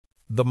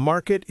The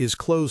market is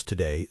closed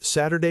today,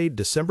 Saturday,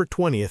 December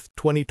 20th,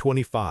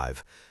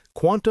 2025.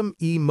 Quantum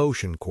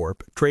eMotion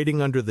Corp,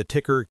 trading under the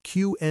ticker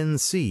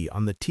QNC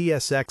on the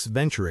TSX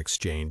Venture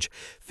Exchange,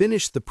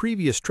 finished the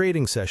previous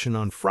trading session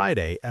on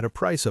Friday at a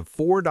price of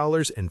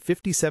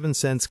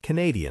 $4.57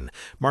 Canadian,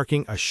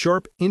 marking a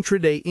sharp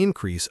intraday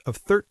increase of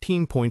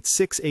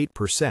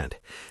 13.68%.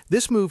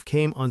 This move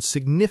came on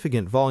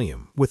significant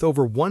volume, with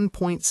over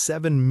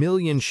 1.7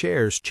 million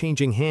shares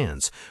changing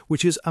hands,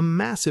 which is a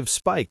massive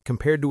spike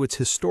compared to its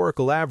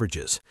historical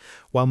averages.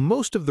 While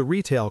most of the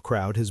retail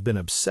crowd has been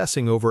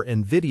obsessing over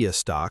Nvidia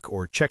stock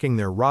or checking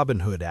their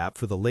Robinhood app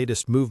for the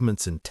latest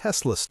movements in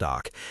Tesla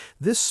stock,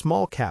 this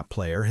small-cap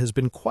player has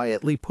been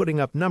quietly putting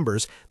up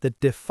numbers that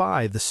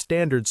defy the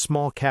standard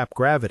small-cap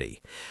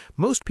gravity.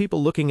 Most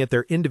people looking at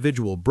their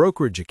individual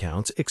brokerage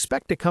accounts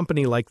expect a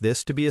company like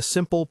this to be a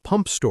simple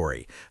pump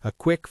story, a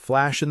quick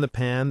flash in the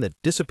pan that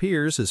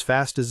disappears as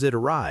fast as it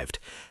arrived.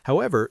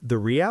 However, the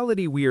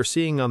reality we are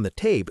seeing on the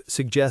tape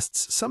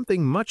suggests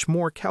something much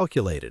more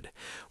calculated.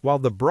 While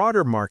the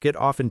broader market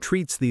often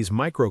treats these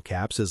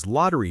microcaps as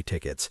lottery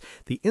tickets,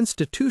 the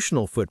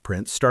institutional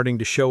footprint starting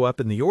to show up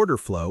in the order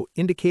flow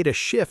indicate a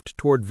shift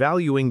toward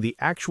valuing the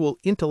actual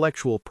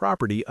intellectual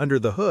property under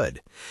the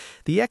hood.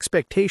 The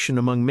expectation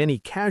among many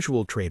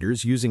casual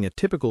traders using a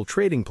typical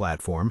trading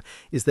platform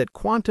is that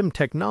quantum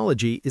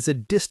technology is a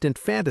distant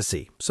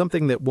fantasy,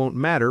 something that won't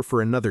matter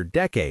for another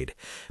decade.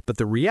 But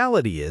the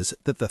reality is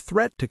that the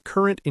threat to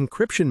current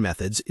encryption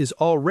methods is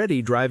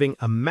already driving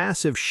a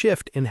massive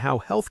shift in how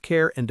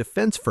healthcare and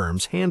defense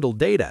firms handle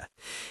data.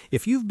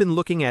 If you've been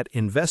looking at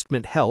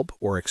investment help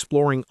or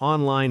exploring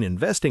online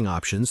investing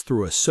options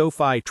through a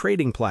SoFi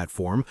trading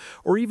platform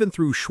or even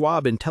through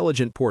Schwab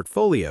Intelligent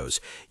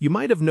Portfolios, you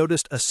might have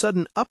noticed a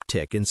sudden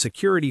uptick in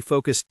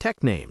security-focused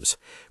tech names.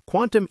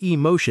 Quantum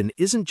eMotion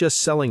isn't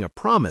just selling a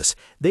promise,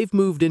 they've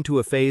moved into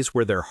a phase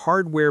where their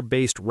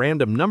hardware-based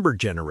random number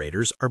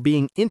generators are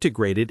being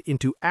integrated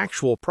into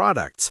actual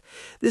products.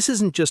 This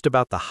isn't just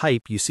about the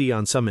hype you see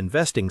on some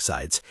investing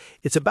sites,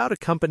 it's about a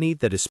company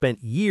that has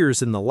spent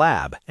years in the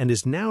lab and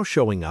is now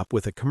showing up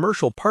with a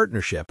commercial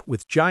partnership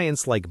with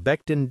giants like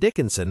Becton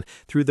Dickinson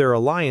through their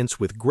alliance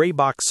with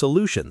Greybox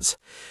Solutions.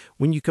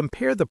 When you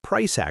compare the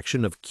price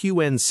action of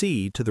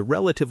QNC to the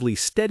relatively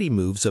steady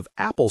moves of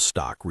Apple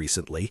stock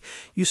recently,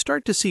 you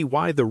start to see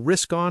why the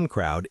risk-on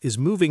crowd is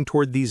moving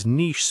toward these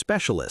niche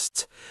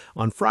specialists.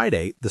 On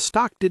Friday, the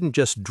stock didn't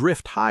just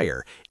drift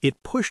higher,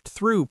 it pushed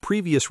through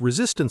previous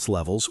resistance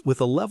levels with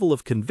a level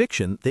of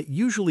conviction that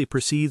usually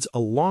precedes a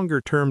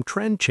longer-term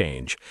trend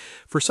change.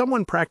 For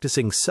someone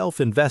practicing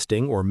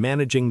self-investing or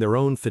managing their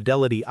own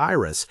Fidelity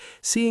IRAs,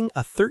 seeing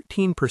a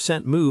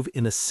 13% move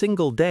in a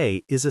single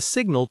day is a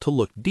signal to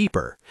look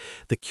deeper.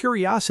 The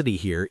curiosity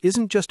here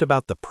isn't just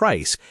about the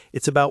price,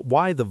 it's about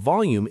why the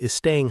volume is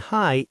staying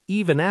high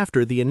even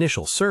after the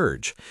initial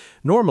surge.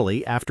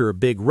 Normally, after a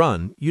big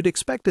run, you'd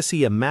expect to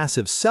see a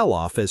massive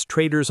sell-off as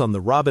traders on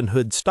the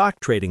Robinhood stock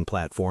trading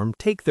platform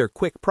take their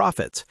quick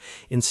profits.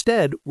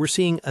 Instead, we're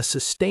seeing a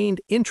sustained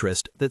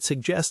interest that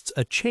suggests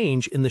a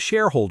change in the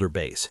shareholder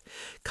base.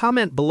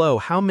 Comment below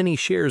how many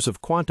shares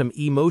of Quantum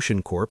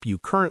eMotion Corp you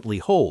currently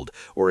hold,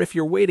 or if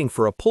you're waiting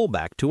for a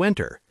pullback to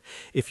enter.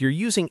 If you're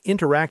using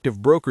interactive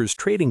brokers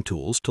trading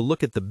tools to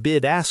look at the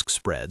bid-ask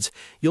spreads,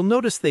 you'll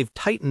notice they've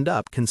tightened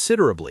up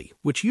considerably,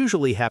 which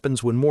usually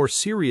happens when more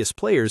serious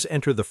players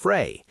enter the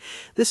fray.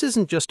 This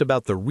isn't just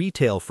about the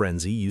retail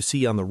frenzy you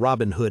see on the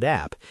Robinhood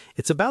app,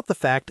 it's about the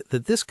fact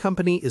that this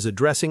company is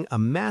addressing a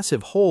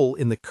massive hole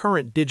in the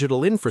current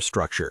digital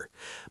infrastructure.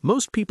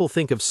 Most people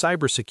think of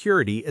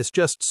cybersecurity as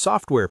just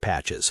software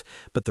patches,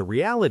 but the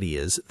reality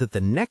is that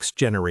the next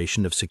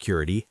generation of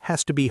security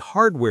has to be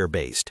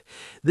hardware-based.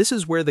 This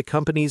is where the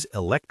company's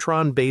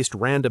electron-based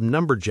random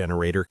number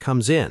generator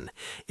comes in.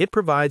 It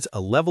provides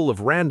a level of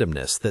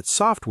randomness that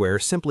software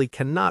simply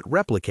cannot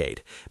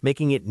replicate,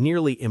 making it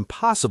nearly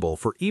impossible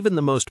for even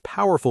the most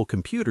powerful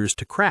computers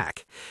to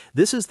crack.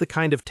 This is the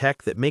kind of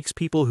tech that makes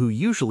people who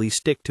usually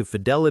stick to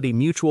Fidelity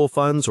mutual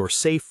funds or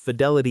safe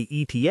Fidelity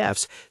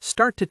ETFs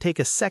start to take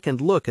a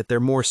second look at their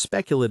more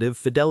speculative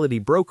Fidelity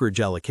brokerage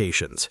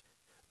allocations.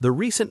 The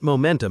recent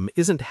momentum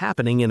isn't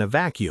happening in a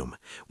vacuum.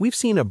 We've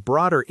seen a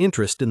broader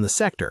interest in the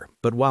sector,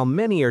 but while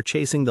many are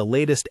chasing the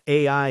latest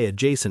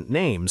AI-adjacent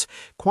names,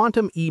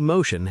 Quantum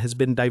eMotion has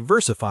been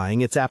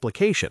diversifying its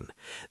application.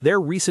 Their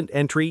recent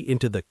entry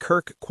into the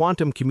Kirk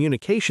quantum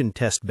communication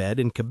testbed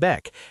in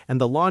Quebec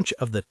and the launch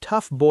of the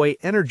Tough Boy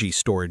energy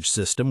storage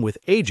system with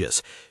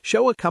Aegis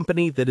show a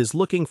company that is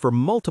looking for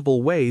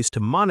multiple ways to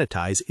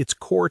monetize its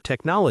core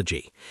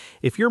technology.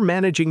 If you're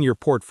managing your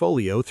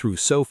portfolio through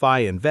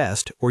SoFi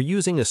Invest or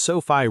using a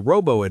SoFi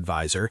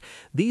robo-advisor,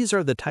 these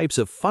are the types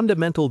of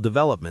fundamental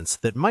developments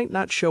that might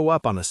not show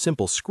up on a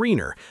simple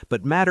screener,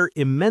 but matter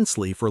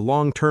immensely for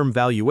long-term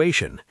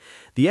valuation.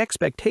 The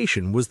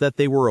expectation was that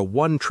they were a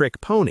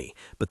one-trick pony,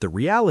 but the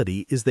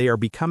reality is they are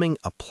becoming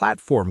a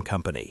platform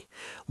company.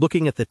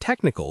 Looking at the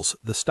technicals,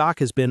 the stock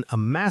has been a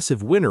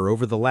massive winner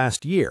over the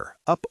last year,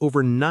 up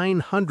over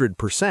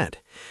 900%.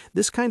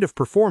 This kind of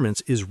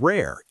performance is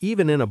rare,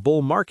 even in a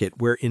bull market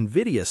where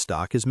Nvidia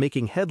stock is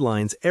making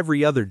headlines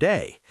every other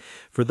day.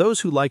 For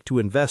those who like to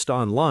invest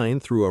online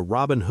through a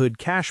Robinhood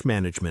cash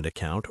management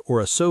account or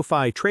a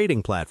SoFi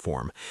trading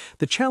platform,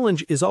 the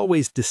challenge is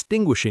always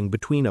distinguishing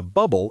between a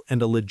bubble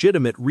and a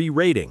legitimate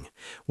re-rating.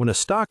 When a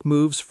stock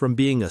moves from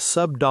being a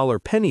sub-dollar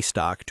penny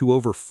stock to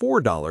over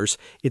 $4,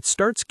 it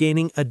starts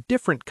gaining a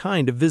different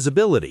kind of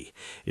visibility.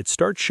 It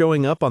starts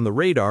showing up on the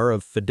radar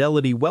of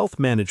Fidelity wealth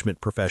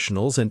management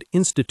professionals and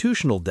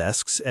institutional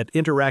desks at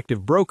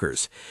interactive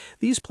brokers.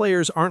 These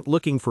players aren't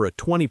looking for a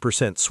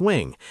 20%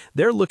 swing.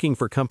 They're looking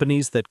for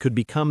companies that could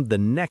become the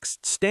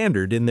next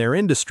standard in their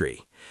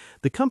industry.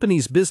 The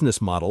company's business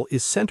model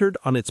is centered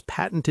on its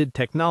patented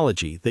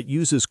technology that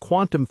uses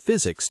quantum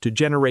physics to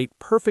generate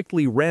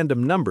perfectly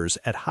random numbers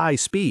at high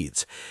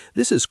speeds.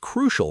 This is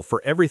crucial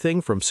for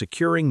everything from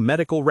securing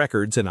medical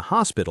records in a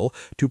hospital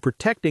to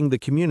protecting the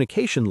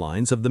communication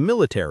lines of the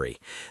military.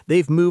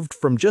 They've moved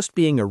from just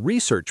being a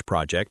research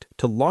project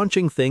to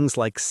launching things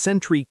like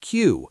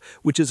SentryQ,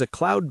 which is a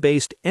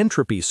cloud-based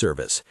entropy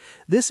service.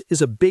 This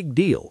is a big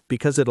deal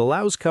because it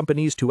allows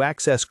companies to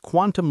access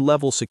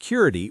quantum-level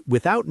security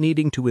without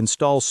needing to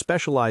install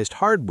specialized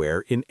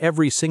hardware in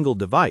every single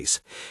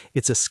device.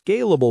 It's a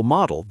scalable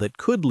model that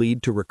could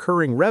lead to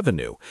recurring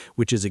revenue,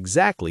 which is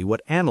exactly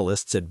what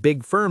analysts at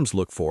big firms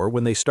look for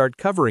when they start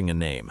covering a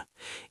name.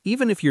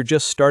 Even if you're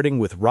just starting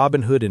with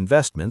Robinhood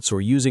investments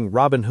or using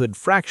Robinhood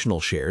fractional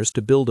shares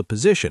to build a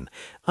position,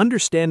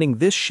 understanding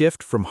this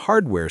shift from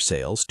hardware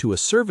sales to a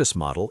service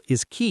model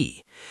is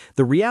key.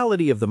 The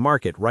reality of the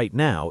market right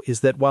now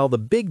is that while the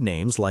big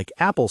names like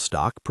Apple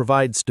stock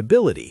provide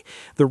stability,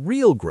 the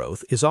real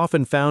growth is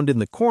often found in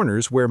the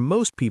corners where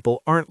most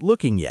people aren't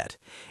looking yet.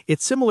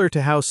 It's similar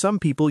to how some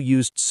people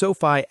used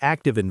SoFi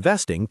active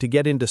investing to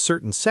get into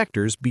certain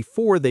sectors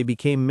before they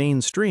became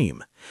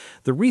mainstream.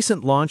 The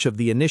recent launch of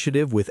the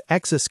initiative with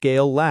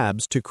Exascale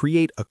Labs to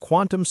create a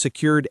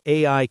quantum-secured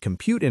AI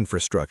compute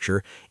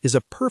infrastructure is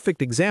a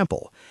perfect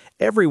example.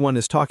 Everyone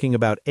is talking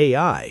about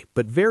AI,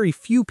 but very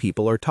few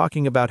people are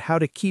talking about how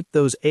to keep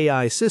those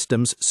AI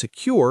systems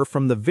secure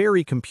from the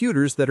very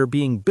computers that are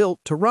being built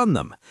to run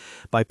them.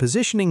 By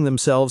positioning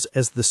themselves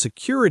as the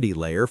security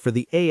layer for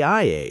the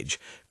AI age,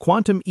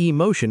 Quantum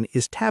eMotion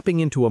is tapping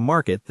into a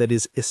market that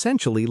is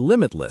essentially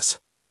limitless.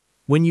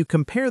 When you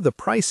compare the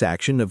price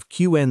action of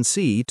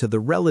QNC to the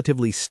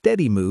relatively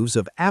steady moves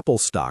of Apple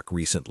stock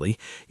recently,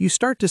 you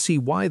start to see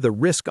why the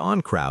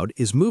risk-on crowd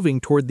is moving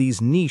toward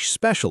these niche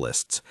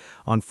specialists.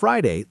 On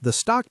Friday, the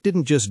stock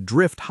didn't just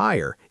drift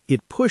higher,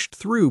 it pushed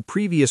through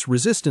previous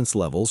resistance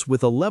levels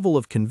with a level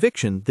of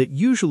conviction that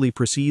usually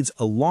precedes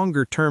a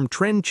longer-term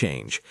trend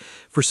change.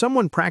 For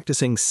someone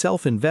practicing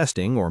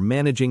self-investing or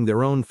managing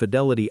their own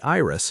Fidelity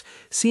Iris,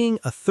 seeing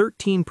a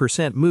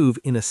 13% move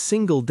in a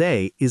single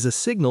day is a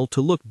signal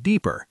to look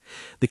deeper.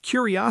 The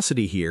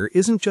curiosity here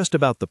isn't just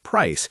about the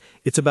price,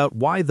 it's about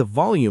why the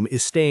volume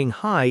is staying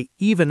high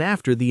even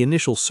after the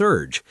initial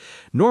surge.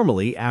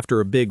 Normally,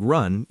 after a big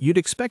run, you'd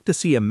expect to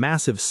see a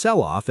massive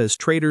sell-off as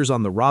traders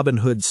on the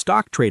Robinhood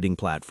stock trading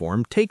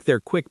platform take their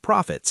quick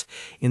profits.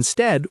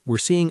 Instead, we're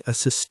seeing a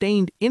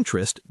sustained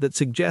interest that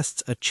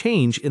suggests a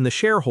change in the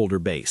shareholder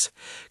base.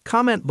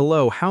 Comment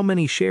below how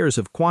many shares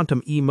of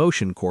Quantum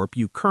eMotion Corp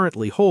you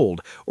currently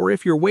hold, or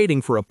if you're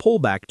waiting for a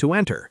pullback to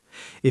enter.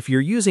 If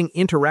you're using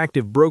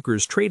interactive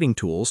brokers trading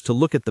tools to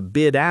look at the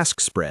bid-ask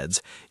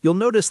spreads, you'll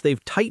notice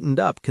they've tightened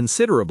up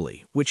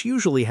considerably, which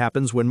usually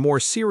happens when more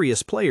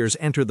serious players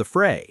enter the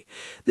fray.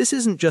 This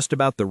isn't just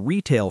about the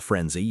retail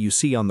frenzy you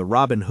see on the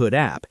Robinhood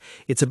app,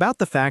 it's about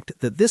the fact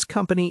that this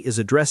company is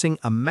addressing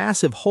a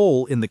massive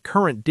hole in the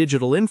current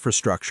digital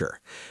infrastructure.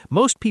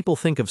 Most people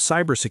think of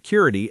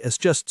cybersecurity as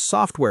just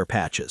software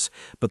patches,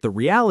 but the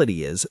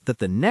reality is that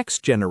the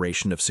next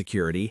generation of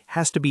security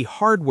has to be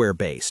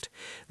hardware-based.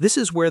 This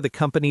is where the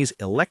company's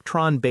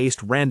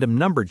electron-based random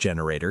number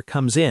generator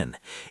comes in.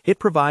 It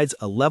provides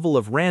a level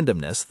of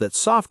randomness that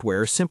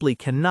software simply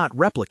cannot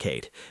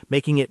replicate,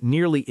 making it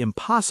nearly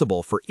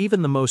impossible for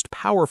even the most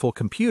powerful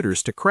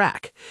computers to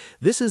crack.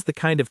 This is the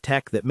kind of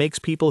tech that makes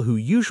people who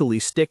usually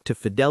stick to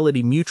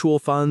Fidelity mutual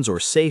funds or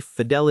safe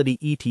Fidelity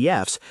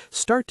ETFs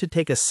start to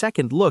take a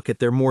second look at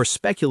their more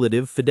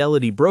speculative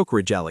Fidelity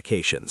brokerage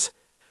allocations.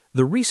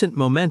 The recent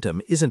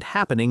momentum isn't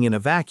happening in a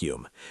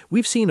vacuum.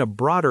 We've seen a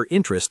broader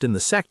interest in the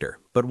sector,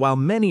 but while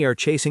many are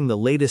chasing the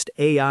latest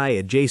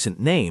AI-adjacent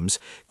names,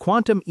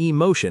 Quantum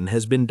eMotion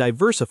has been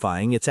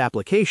diversifying its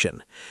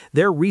application.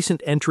 Their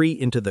recent entry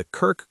into the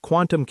Kirk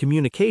quantum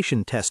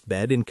communication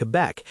testbed in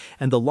Quebec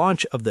and the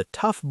launch of the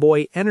Tough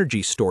Boy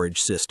energy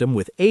storage system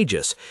with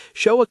Aegis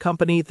show a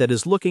company that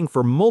is looking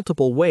for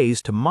multiple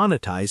ways to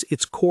monetize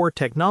its core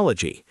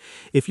technology.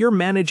 If you're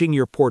managing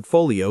your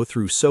portfolio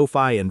through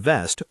SoFi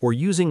Invest or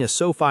using a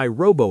SoFi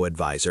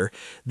robo-advisor,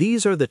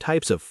 these are the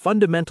types of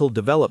fundamental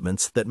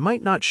developments that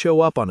might not show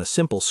show up on a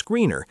simple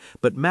screener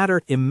but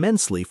matter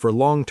immensely for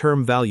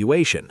long-term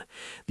valuation.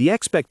 The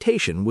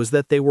expectation was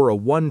that they were a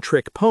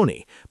one-trick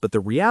pony, but the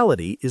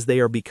reality is they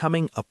are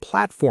becoming a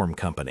platform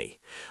company.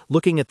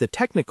 Looking at the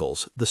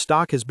technicals, the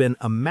stock has been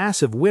a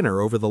massive winner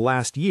over the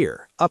last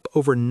year, up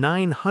over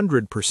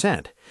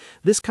 900%.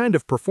 This kind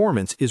of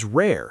performance is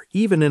rare,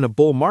 even in a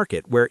bull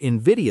market where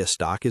Nvidia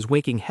stock is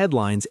making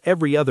headlines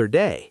every other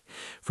day.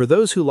 For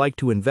those who like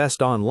to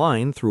invest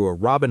online through a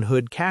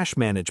Robinhood cash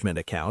management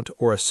account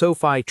or a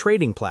SoFi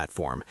trading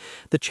platform,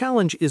 the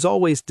challenge is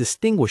always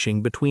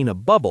distinguishing between a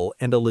bubble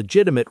and a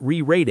legitimate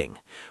re-rating.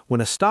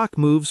 When a stock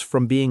moves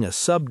from being a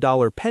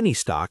sub-dollar penny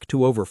stock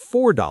to over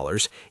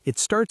 $4, it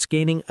starts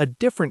gaining a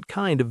different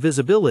kind of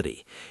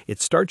visibility.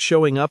 It starts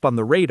showing up on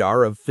the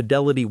radar of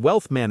Fidelity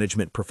wealth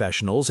management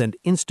professionals and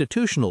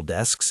institutional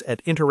desks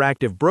at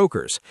interactive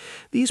brokers.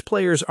 These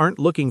players aren't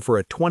looking for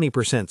a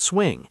 20%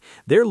 swing.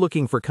 They're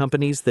looking for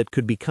companies that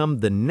could become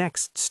the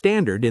next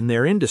standard in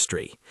their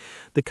industry.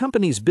 The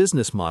company's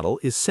business model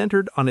is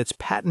centered on its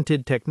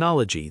patented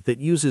technology that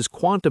uses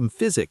quantum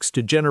physics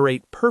to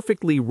generate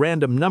perfectly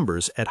random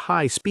numbers at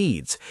high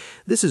speeds.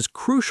 This is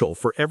crucial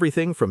for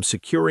everything from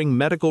securing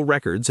medical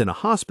records in a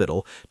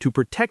hospital to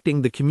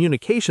protecting the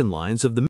communication lines of the